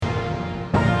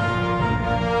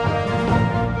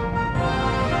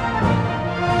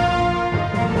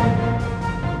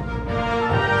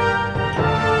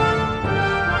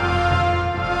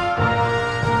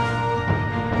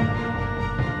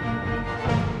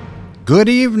Good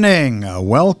evening.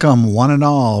 Welcome, one and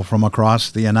all, from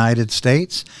across the United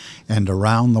States and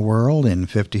around the world in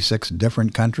 56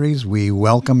 different countries. We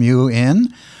welcome you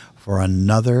in for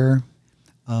another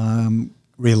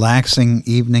relaxing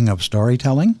evening of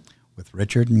storytelling with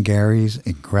Richard and Gary's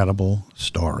incredible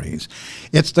stories.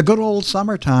 It's the good old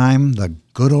summertime, the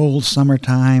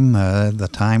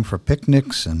time for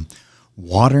picnics and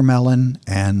watermelon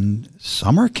and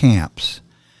summer camps.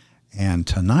 And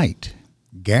tonight,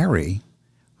 Gary,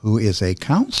 who is a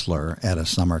counselor at a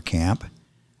summer camp,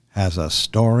 has a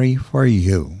story for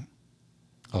you.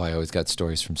 Oh, I always got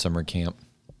stories from summer camp.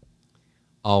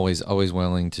 Always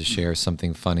willing to share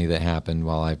something funny that happened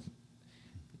while I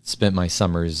spent my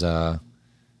summers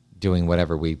doing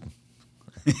whatever we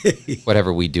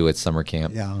do at summer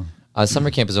camp. Yeah. Summer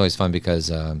camp is always fun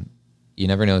because you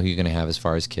never know who you're going to have as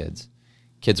far as kids.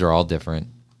 Kids are all different.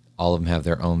 All of them have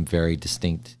their own very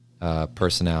distinct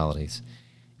personalities.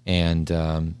 And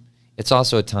it's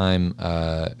also a time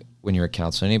when you're a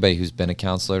counselor. Anybody who's been a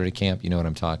counselor at a camp, you know what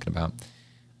I'm talking about.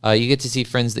 You get to see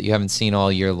friends that you haven't seen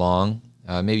all year long.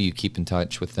 Maybe you keep in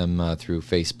touch with them through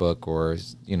Facebook or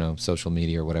social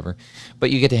media or whatever.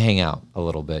 But you get to hang out a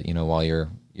little bit, while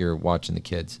you're watching the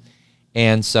kids.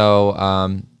 And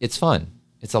so it's fun.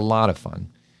 It's a lot of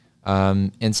fun.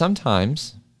 And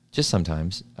sometimes, just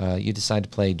sometimes, you decide to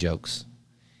play jokes.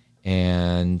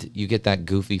 And you get that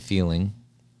goofy feeling,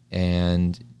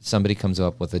 and somebody comes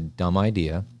up with a dumb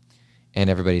idea, and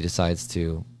everybody decides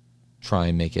to try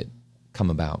and make it come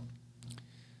about.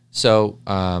 So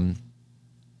one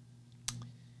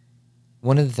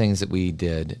of the things that we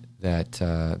did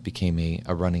that became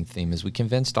a running theme is we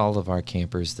convinced all of our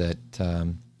campers that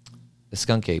the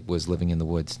skunk ape was living in the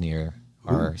woods near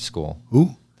our school.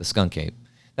 Who? The skunk ape.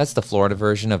 That's the Florida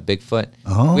version of Bigfoot.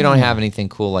 Oh. We don't have anything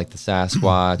cool like the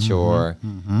Sasquatch or,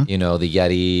 the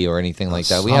Yeti or anything like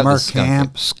that. We have the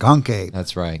skunk ape.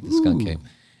 That's right, the skunk ape.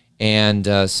 And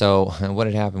so what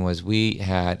had happened was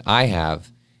I have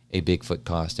a Bigfoot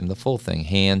costume, the full thing,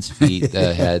 hands, feet,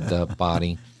 the head, the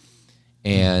body.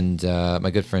 And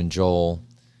my good friend Joel,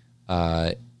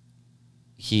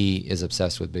 he is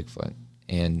obsessed with Bigfoot.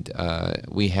 And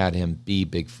we had him be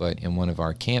Bigfoot in one of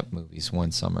our camp movies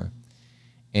one summer.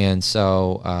 And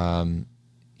so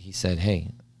he said,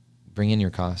 "Hey, bring in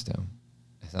your costume."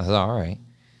 I said, "All right."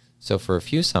 So for a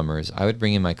few summers, I would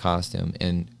bring in my costume,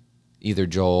 and either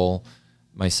Joel,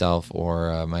 myself,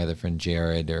 or my other friend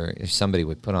Jared, or somebody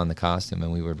would put on the costume,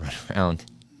 and we would run around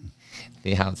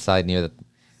the outside near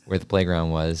where the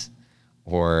playground was,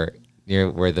 or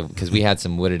near because we had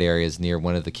some wooded areas near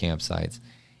one of the campsites,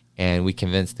 and we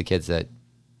convinced the kids that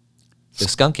the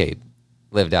skunk ape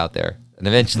lived out there. And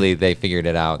eventually they figured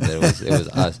it out that it was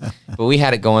us. But we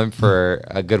had it going for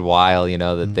a good while,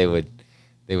 that they would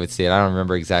see it. I don't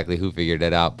remember exactly who figured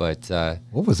it out, but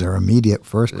what was their immediate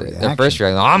first reaction? Their first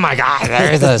reaction, "Oh my God,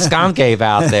 there's a skunk ape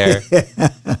out there."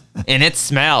 And it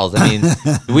smells. I mean,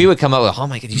 we would come up with, "Oh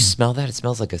my God, you smell that? It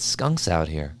smells like a skunk's out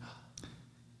here."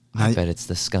 I bet it's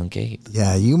the skunk ape.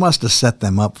 Yeah, you must have set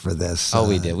them up for this. Oh,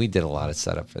 we did. We did a lot of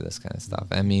setup for this kind of stuff.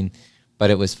 I mean,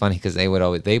 but it was funny because they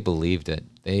believed it.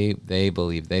 They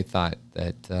thought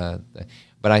that,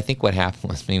 but I think what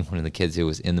happened was maybe one of the kids who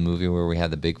was in the movie where we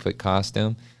had the Bigfoot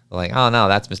costume, like, "Oh no,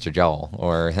 that's Mr. Joel,"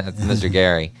 or "That's Mr.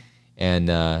 Gary," and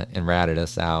ratted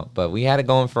us out. But we had it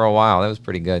going for a while. That was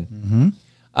pretty good. Mm-hmm.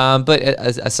 But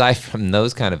aside from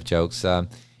those kind of jokes,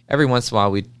 every once in a while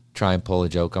we try and pull a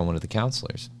joke on one of the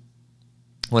counselors.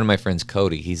 One of my friends,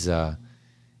 Cody,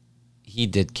 he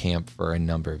did camp for a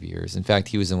number of years. In fact,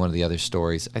 he was in one of the other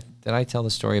stories. Did I tell the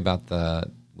story about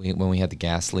when we had the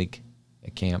gas leak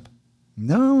at camp?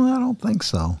 No, I don't think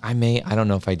so. I don't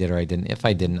know if I did or I didn't. If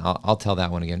I didn't, I'll tell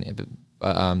that one again.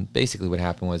 Basically what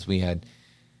happened was we had,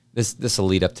 this will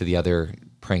lead up to the other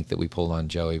prank that we pulled on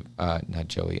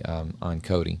on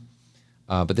Cody.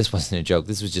 But this wasn't a joke.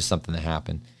 This was just something that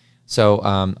happened. So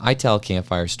I tell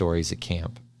campfire stories at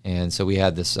camp. And so we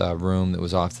had this room that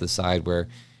was off to the side where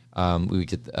we would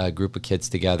get a group of kids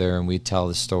together and we'd tell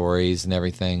the stories and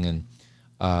everything and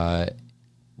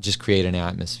just create an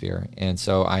atmosphere. And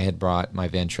so I had brought my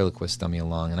ventriloquist dummy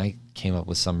along, and I came up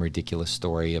with some ridiculous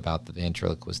story about the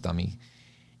ventriloquist dummy.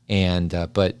 And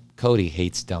but Cody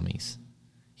hates dummies.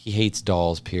 He hates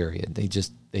dolls, period.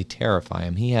 They terrify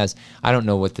him. He has, I don't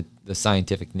know what the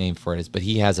scientific name for it is, but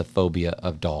he has a phobia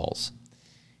of dolls.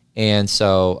 And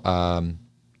so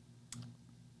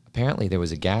apparently there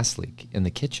was a gas leak in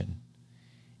the kitchen.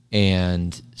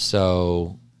 And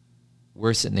so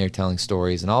we're sitting there telling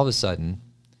stories, and all of a sudden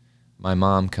my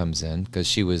mom comes in because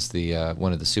she was the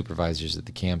one of the supervisors at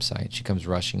the campsite. She comes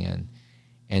rushing in,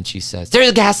 And she says, there's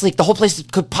a gas leak. The whole place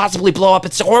could possibly blow up.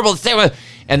 It's horrible. It's terrible.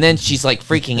 And then she's like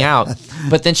freaking out.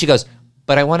 But then she goes,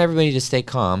 but I want everybody to stay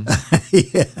calm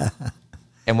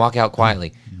and walk out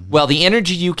quietly. Well, the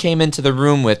energy you came into the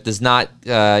room with does not,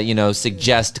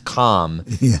 suggest calm.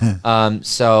 Yeah.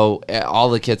 So all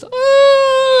the kids,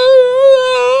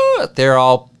 they're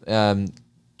all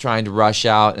trying to rush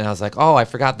out. And I was like, oh, I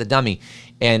forgot the dummy.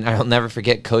 And I'll never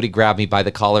forget, Cody grabbed me by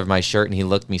the collar of my shirt and he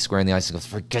looked me square in the eyes and goes,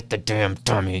 forget the damn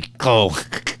dummy, go.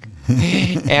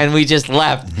 And we just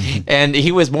left. And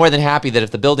he was more than happy that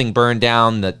if the building burned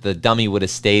down, that the dummy would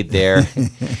have stayed there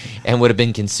and would have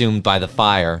been consumed by the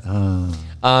fire.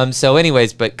 So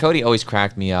anyways, but Cody always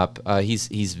cracked me up.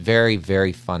 He's very,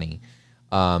 very funny.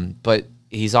 But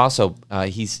he's also,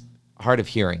 he's hard of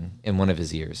hearing in one of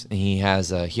his ears. And he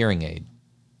has a hearing aid.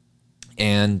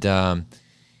 And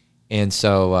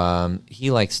so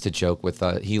he likes to joke with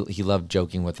us. He loved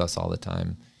joking with us all the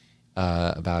time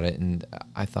about it. And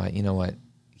I thought, you know what?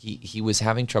 He was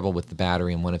having trouble with the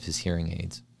battery in one of his hearing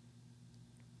aids.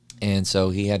 And so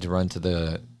he had to run to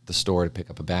the store to pick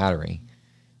up a battery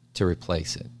to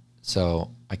replace it.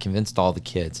 So I convinced all the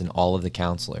kids and all of the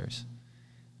counselors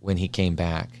when he came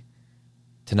back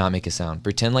to not make a sound.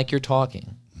 Pretend like you're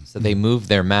talking. So they moved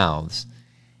their mouths.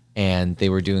 And they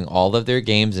were doing all of their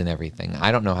games and everything.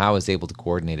 I don't know how I was able to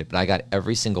coordinate it, but I got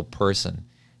every single person,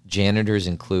 janitors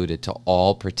included, to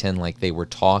all pretend like they were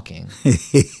talking.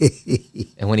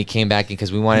 And when he came back,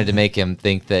 because we wanted to make him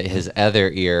think that his other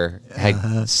ear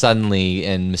had suddenly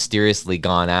and mysteriously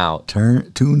gone out.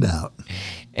 Tuned out.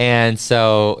 And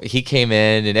so he came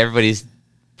in and everybody's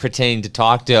pretending to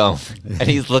talk to him. And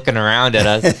he's looking around at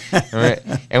us.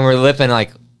 And we're lipping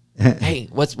like, hey,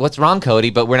 what's wrong,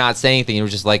 Cody? But we're not saying anything. We're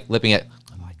just like lipping it.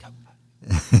 Oh my God.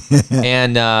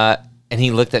 And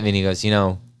he looked at me and he goes,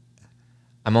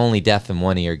 I'm only deaf in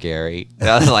one ear, Gary. And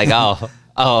I was like,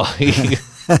 oh.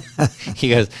 He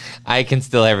goes, I can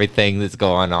still hear everything that's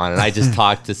going on. And I just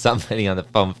talked to somebody on the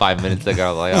phone 5 minutes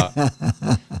ago. I was like,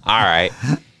 oh, all right.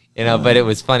 But it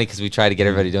was funny because we tried to get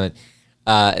everybody doing it.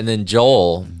 And then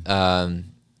Joel,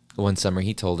 one summer,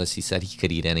 he told us, he said he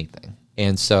could eat anything.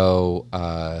 And so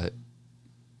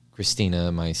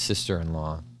Christina, my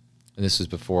sister-in-law, and this was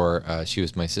before she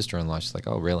was my sister-in-law, she's like,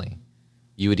 oh, really?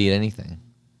 You would eat anything?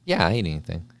 Yeah, I eat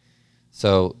anything.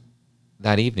 So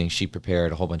that evening, she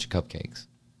prepared a whole bunch of cupcakes.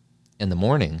 In the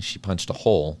morning, she punched a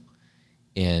hole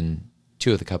in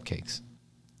 2 of the cupcakes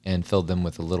and filled them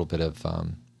with a little bit of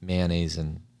mayonnaise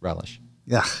and relish.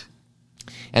 Yeah.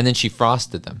 And then she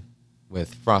frosted them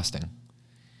with frosting.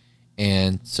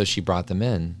 And so she brought them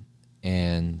in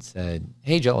and said,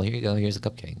 hey, Joel, here you go. Here's a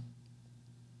cupcake.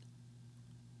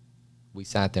 We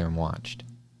sat there and watched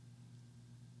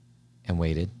and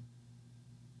waited.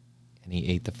 And he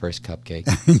ate the first cupcake.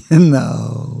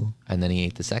 No. And then he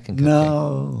ate the second cupcake.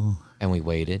 No. And we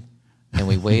waited and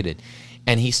we waited.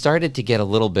 And he started to get a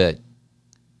little bit,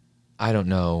 I don't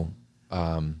know,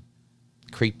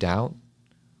 creeped out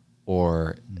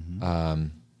or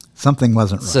something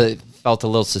wasn't right. So felt a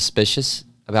little suspicious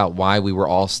about why we were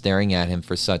all staring at him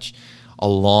for such a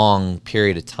long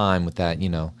period of time with that,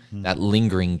 that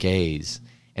lingering gaze.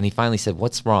 And he finally said,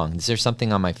 what's wrong? Is there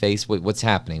something on my face? What's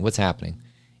happening? What's happening?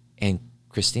 And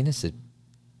Christina said,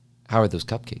 how are those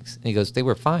cupcakes? And he goes, they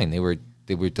were fine. They were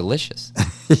delicious.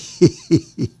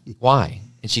 Why?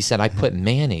 And she said, I put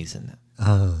mayonnaise in them.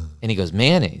 Oh. And he goes,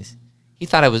 mayonnaise? He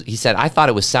said, I thought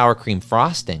it was sour cream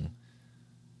frosting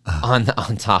on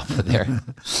top of there,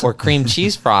 or cream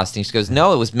cheese frosting. She goes,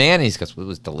 no, it was mayonnaise. He goes, well, it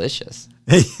was delicious.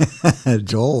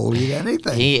 Joel eat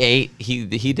anything.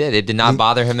 He did. It did not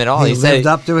bother him at all. He lived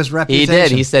up to his reputation. He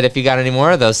did. He said, if you got any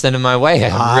more of those, send them my way.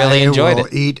 I really enjoyed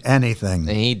it. Eat anything.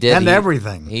 And he did. And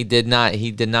everything. He did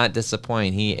not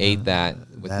disappoint. He ate that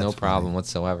with no problem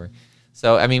whatsoever.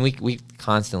 So, I mean, we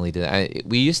constantly did that.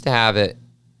 We used to have it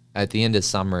at the end of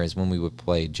summer is when we would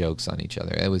play jokes on each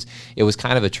other. It was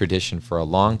kind of a tradition for a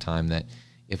long time that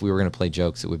if we were going to play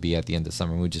jokes, it would be at the end of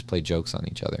summer. We would just play jokes on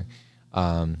each other.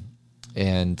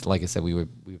 And like I said, we would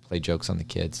play jokes on the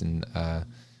kids, and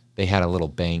they had a little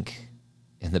bank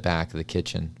in the back of the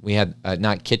kitchen. We had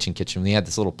not kitchen. We had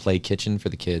this little play kitchen for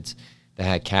the kids that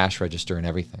had cash register and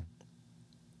everything.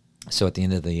 So at the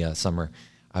end of the summer,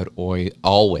 I would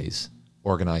always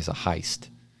organize a heist,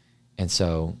 and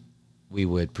so we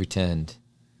would pretend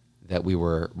that we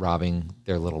were robbing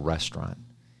their little restaurant.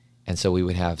 And so we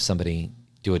would have somebody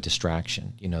do a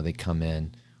distraction. They'd come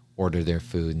in, order their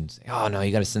food, and say, oh, no,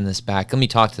 you got to send this back. Let me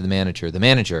talk to the manager. The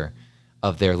manager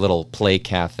of their little play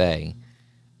cafe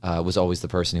was always the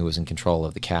person who was in control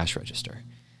of the cash register.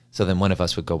 So then one of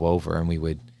us would go over and we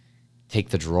would take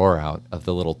the drawer out of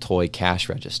the little toy cash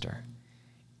register.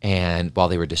 and while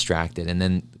they were distracted. And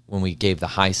then when we gave the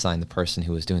high sign, the person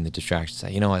who was doing the distraction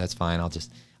said, you know what, that's fine.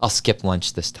 I'll skip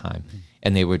lunch this time.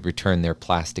 And they would return their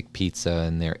plastic pizza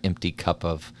and their empty cup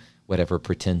of whatever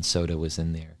pretend soda was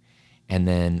in there. And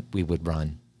then we would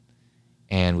run,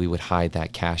 and we would hide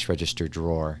that cash register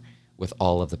drawer with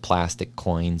all of the plastic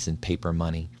coins and paper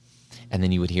money. And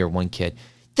then you would hear one kid,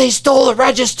 they stole the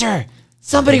register.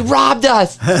 Somebody robbed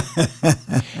us.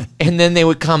 And then they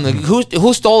would come, like,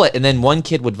 who stole it? And then one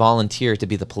kid would volunteer to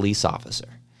be the police officer.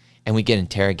 And we'd get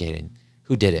interrogated.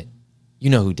 Who did it? You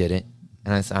know who did it.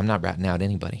 And I said, I'm not ratting out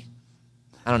anybody.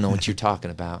 I don't know what you're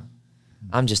talking about.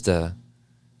 I'm just a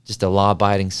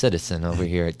law-abiding citizen over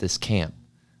here at this camp.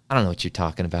 I don't know what you're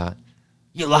talking about.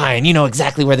 You're lying. You know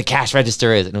exactly where the cash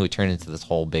register is. And we turned into this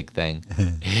whole big thing.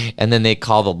 And then they'd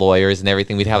call the lawyers and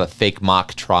everything. We'd have a fake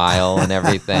mock trial and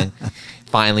everything.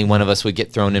 Finally, one of us would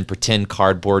get thrown in pretend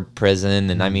cardboard prison.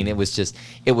 And I mean, it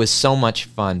was so much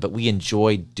fun. But we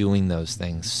enjoyed doing those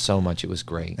things so much. It was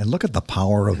great. And look at the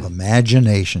power of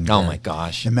imagination. Oh, my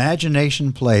gosh.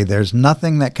 Imagination play. There's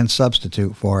nothing that can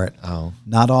substitute for it. Oh.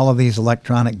 Not all of these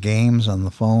electronic games on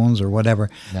the phones or whatever.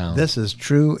 No. This is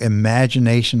true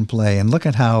imagination play. And look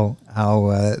at how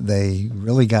they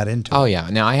really got into it. Oh, yeah.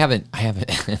 Now, I haven't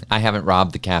I haven't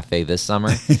robbed the cafe this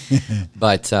summer.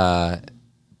 but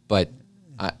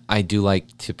I do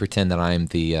like to pretend that I'm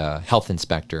the health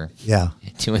inspector. Yeah.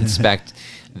 To inspect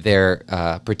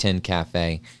their pretend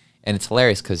cafe, and it's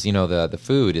hilarious because the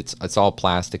food it's all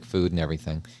plastic food and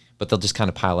everything, but they'll just kind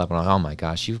of pile up and oh my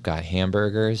gosh, you've got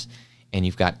hamburgers and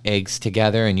you've got eggs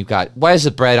together and you've got why is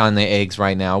the bread on the eggs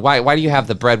right now? Why do you have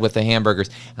the bread with the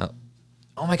hamburgers?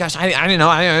 Oh my gosh, I didn't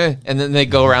know. And then they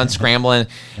go around scrambling.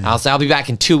 I'll say I'll be back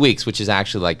in 2 weeks, which is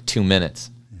actually like 2 minutes.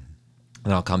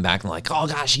 And I'll come back and like, oh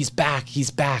gosh, he's back.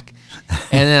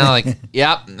 And then I'm like,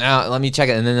 yep, now let me check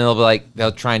it. And then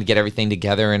they'll try and get everything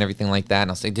together and everything like that. And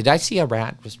I'll say, did I see a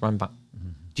rat just run by?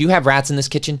 Do you have rats in this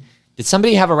kitchen? Did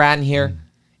somebody have a rat in here?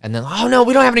 And then, oh no,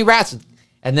 we don't have any rats.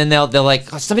 And then they'll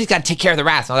like, oh, somebody's got to take care of the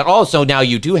rats. And I'm like, oh, so now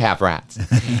you do have rats.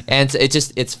 And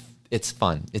it's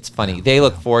fun. It's funny. They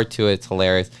look forward to it. It's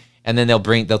hilarious. And then they'll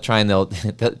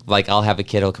like, I'll have a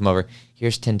kid who'll come over.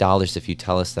 Here's $10 if you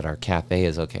tell us that our cafe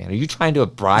is okay. Are you trying to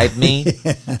bribe me?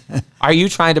 Are you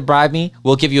trying to bribe me?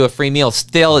 We'll give you a free meal.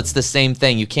 Still, it's the same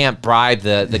thing. You can't bribe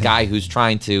the guy who's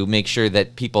trying to make sure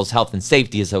that people's health and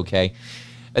safety is okay.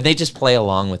 And they just play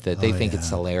along with it. They think it's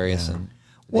hilarious. Yeah. And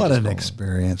what an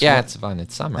experience. Yeah, it's fun.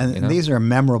 It's summer. And these are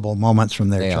memorable moments from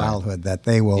their childhood that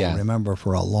they will remember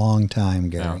for a long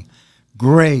time, Gary.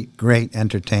 Yeah. Great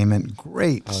entertainment,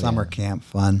 great summer camp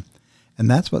fun. And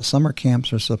that's what summer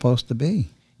camps are supposed to be.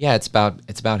 Yeah, it's about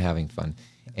having fun.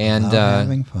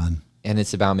 Having fun. And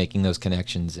it's about making those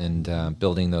connections and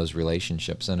building those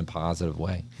relationships in a positive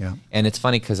way. Yeah. And it's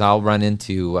funny because I'll run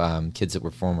into kids that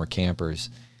were former campers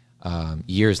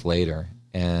years later,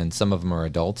 and some of them are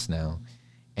adults now,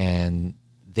 and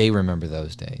they remember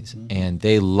those days. Mm-hmm. And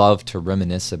they love to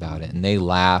reminisce about it, and they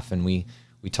laugh, and we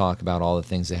talk about all the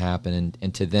things that happen.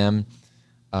 And to them,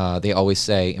 they always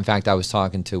say, in fact, I was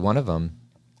talking to one of them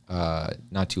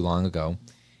not too long ago,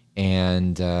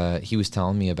 and he was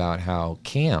telling me about how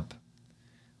camp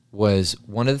was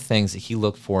one of the things that he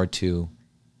looked forward to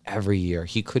every year.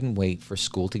 He couldn't wait for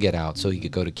school to get out so he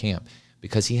could go to camp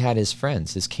because he had his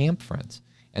friends, his camp friends,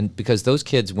 and because those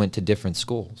kids went to different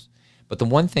schools. But the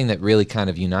one thing that really kind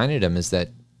of united him is that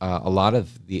a lot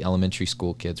of the elementary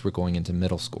school kids were going into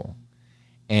middle school,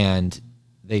 and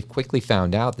they quickly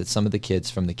found out that some of the kids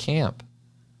from the camp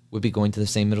would be going to the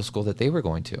same middle school that they were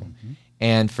going to. Mm-hmm.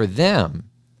 And for them,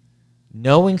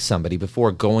 knowing somebody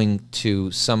before going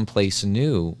to someplace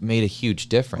new made a huge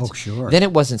difference. Oh, sure. Then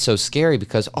it wasn't so scary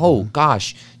because,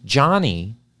 gosh,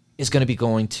 Johnny is going to be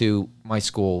going to my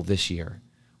school this year.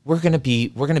 We're going to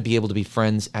be able to be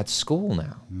friends at school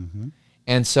now. Mm-hmm.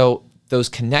 And so those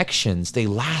connections, they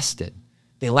lasted.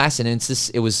 And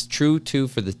it was true, too,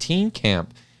 for the teen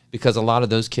camp, because a lot of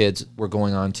those kids were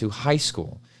going on to high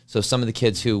school. So some of the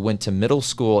kids who went to middle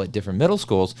school at different middle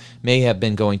schools may have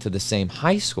been going to the same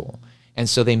high school. And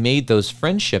so they made those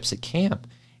friendships at camp,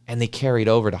 and they carried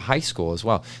over to high school as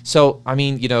well. So, I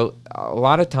mean, a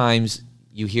lot of times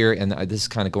you hear, and this is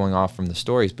kind of going off from the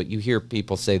stories, but you hear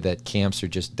people say that camps are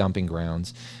just dumping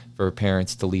grounds for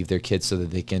parents to leave their kids so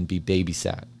that they can be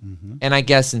babysat. Mm-hmm. And I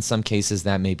guess in some cases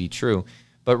that may be true.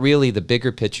 But really the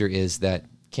bigger picture is that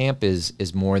camp is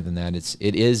more than that.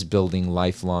 It is building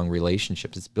lifelong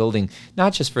relationships. It's building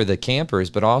not just for the campers,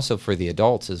 but also for the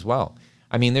adults as well.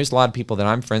 I mean, there's a lot of people that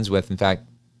I'm friends with. In fact,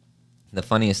 the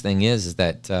funniest thing is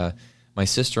that my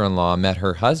sister-in-law met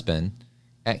her husband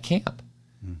at camp.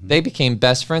 Mm-hmm. They became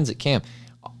best friends at camp.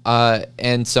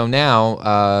 And so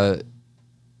now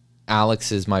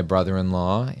Alex is my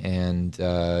brother-in-law, and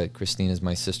Christine is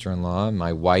my sister-in-law.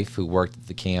 My wife, who worked at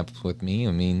the camp with me.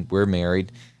 I mean, we're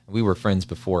married. We were friends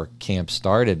before camp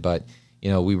started, but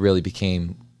we really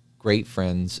became great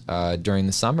friends during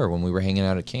the summer when we were hanging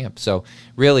out at camp. So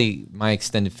really, my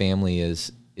extended family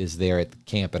is there at the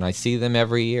camp, and I see them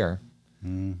every year.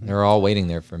 Mm-hmm. They're all waiting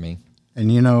there for me.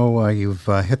 And you've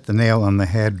hit the nail on the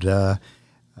head.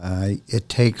 It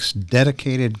takes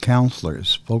dedicated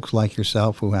counselors, folks like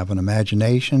yourself who have an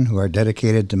imagination, who are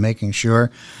dedicated to making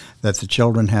sure that the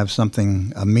children have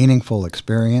a meaningful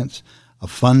experience, a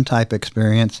fun type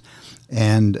experience,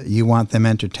 and you want them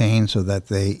entertained so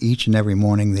that each and every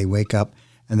morning they wake up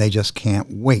and they just can't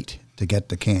wait to get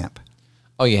to camp.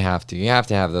 Oh, you have to. You have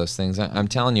to have those things. I'm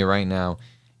telling you right now,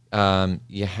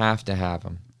 you have to have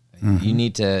them.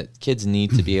 Mm-hmm. Kids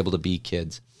need to be able to be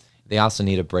kids. They also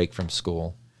need a break from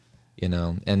school,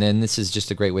 and then this is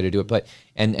just a great way to do it. But,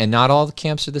 and not all the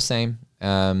camps are the same.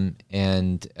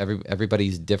 And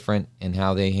everybody's different in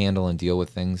how they handle and deal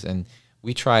with things. And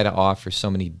we try to offer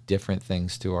so many different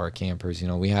things to our campers.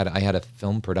 I had a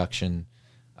film production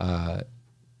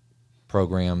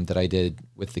program that I did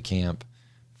with the camp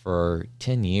for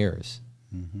 10 years.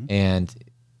 Mm-hmm. And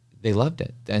they loved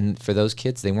it. And for those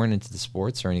kids, they weren't into the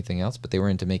sports or anything else, but they were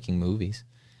into making movies.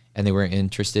 And they were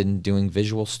interested in doing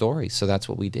visual stories. So that's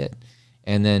what we did.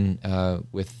 And then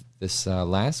with this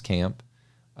last camp,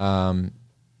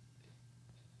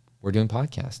 we're doing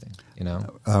podcasting,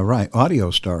 Right, audio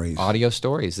stories. Audio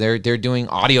stories. They're doing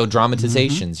audio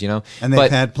dramatizations, Mm-hmm. And they've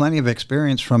had plenty of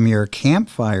experience from your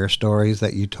campfire stories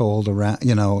that you told around,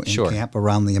 in Sure. camp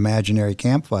around the imaginary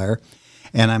campfire.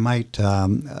 And I might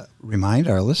remind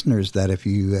our listeners that if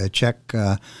you check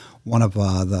one of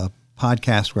the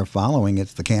podcasts we're following,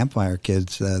 it's the Campfire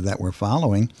Kids that we're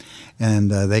following,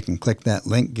 and they can click that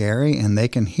link, Gary, and they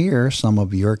can hear some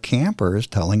of your campers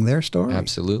telling their stories.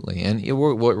 Absolutely, and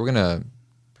we're going to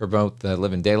promote the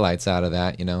living daylights out of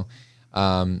that.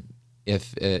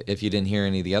 If you didn't hear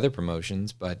any of the other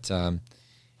promotions, but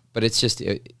it's just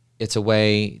it's a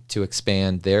way to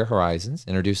expand their horizons,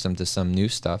 introduce them to some new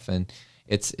stuff, and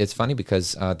it's funny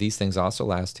because these things also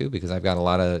last too, because I've got a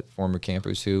lot of former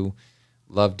campers who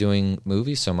love doing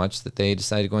movies so much that they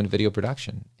decided to go into video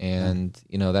production, and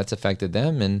that's affected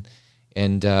them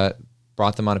and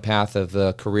brought them on a path of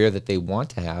the career that they want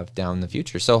to have down in the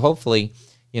future. So hopefully,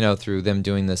 through them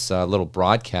doing this little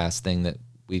broadcast thing that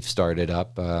we've started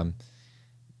up,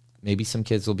 maybe some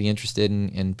kids will be interested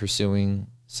in pursuing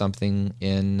something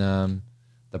in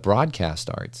the broadcast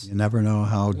arts. You never know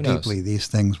how deeply these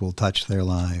things will touch their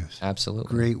lives.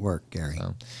 Absolutely. Great work, Gary.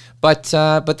 So, but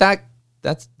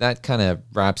that kind of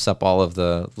wraps up all of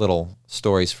the little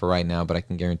stories for right now, but I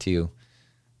can guarantee you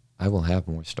I will have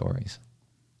more stories.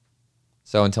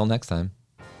 So until next time.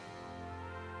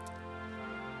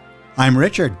 I'm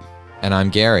Richard. And I'm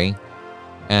Gary.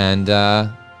 And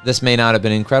this may not have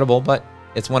been incredible, but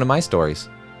it's one of my stories.